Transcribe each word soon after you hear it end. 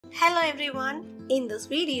Hello everyone, in this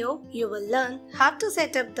video you will learn how to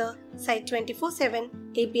set up the Site24x7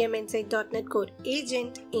 APM Insight .NET Core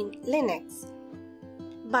agent in Linux.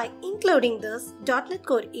 By including this .NET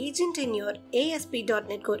Core agent in your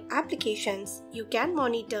ASP.NET Core applications, you can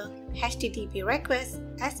monitor HTTP requests,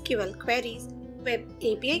 SQL queries, web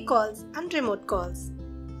API calls and remote calls.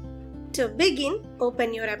 To begin,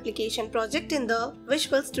 open your application project in the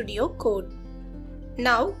Visual Studio Code.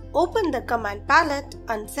 Now open the command palette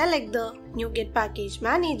and select the NuGet Package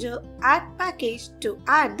Manager Add Package to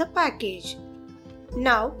add the package.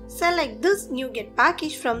 Now select this NuGet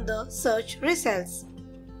package from the search results.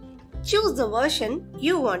 Choose the version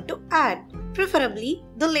you want to add, preferably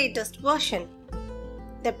the latest version.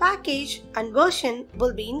 The package and version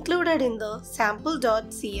will be included in the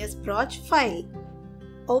sample.cs proj file.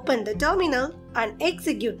 Open the terminal and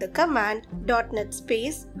execute the command .NET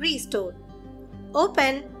space restore.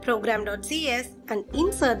 Open Program.cs and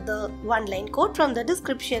insert the one-line code from the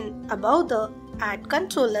description above the Add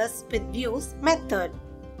Controllers with Views method.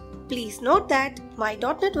 Please note that my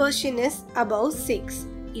 .NET version is above 6.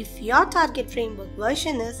 If your target framework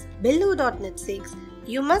version is below .NET 6,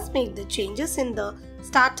 you must make the changes in the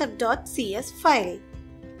Startup.cs file.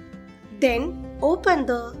 Then open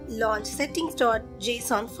the launch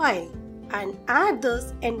settings.json file and add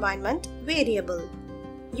this environment variable.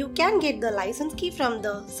 You can get the license key from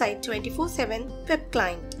the Site24x7 web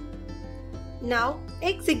client. Now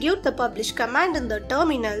execute the publish command in the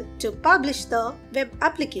terminal to publish the web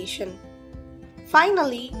application.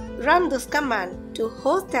 Finally, run this command to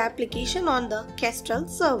host the application on the Kestrel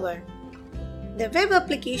server. The web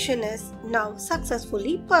application is now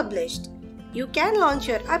successfully published. You can launch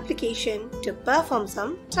your application to perform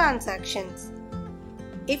some transactions.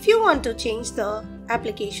 If you want to change the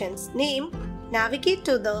application's name, navigate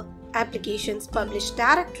to the Applications Published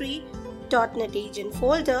directory, .NET Agent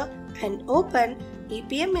folder and open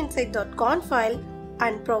apminsight.conf file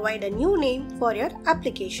and provide a new name for your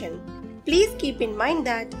application. Please keep in mind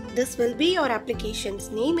that this will be your application's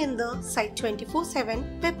name in the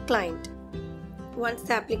Site24x7 web client. Once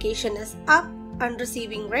the application is up and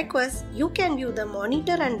receiving requests, you can view the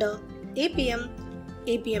monitor under APM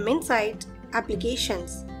Insight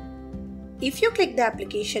Applications. If you click the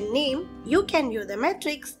application name, you can view the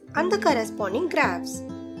metrics and the corresponding graphs.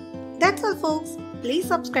 That's all folks. Please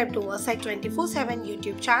subscribe to our Site24x7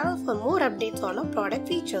 YouTube channel for more updates on our product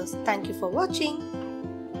features. Thank you for watching.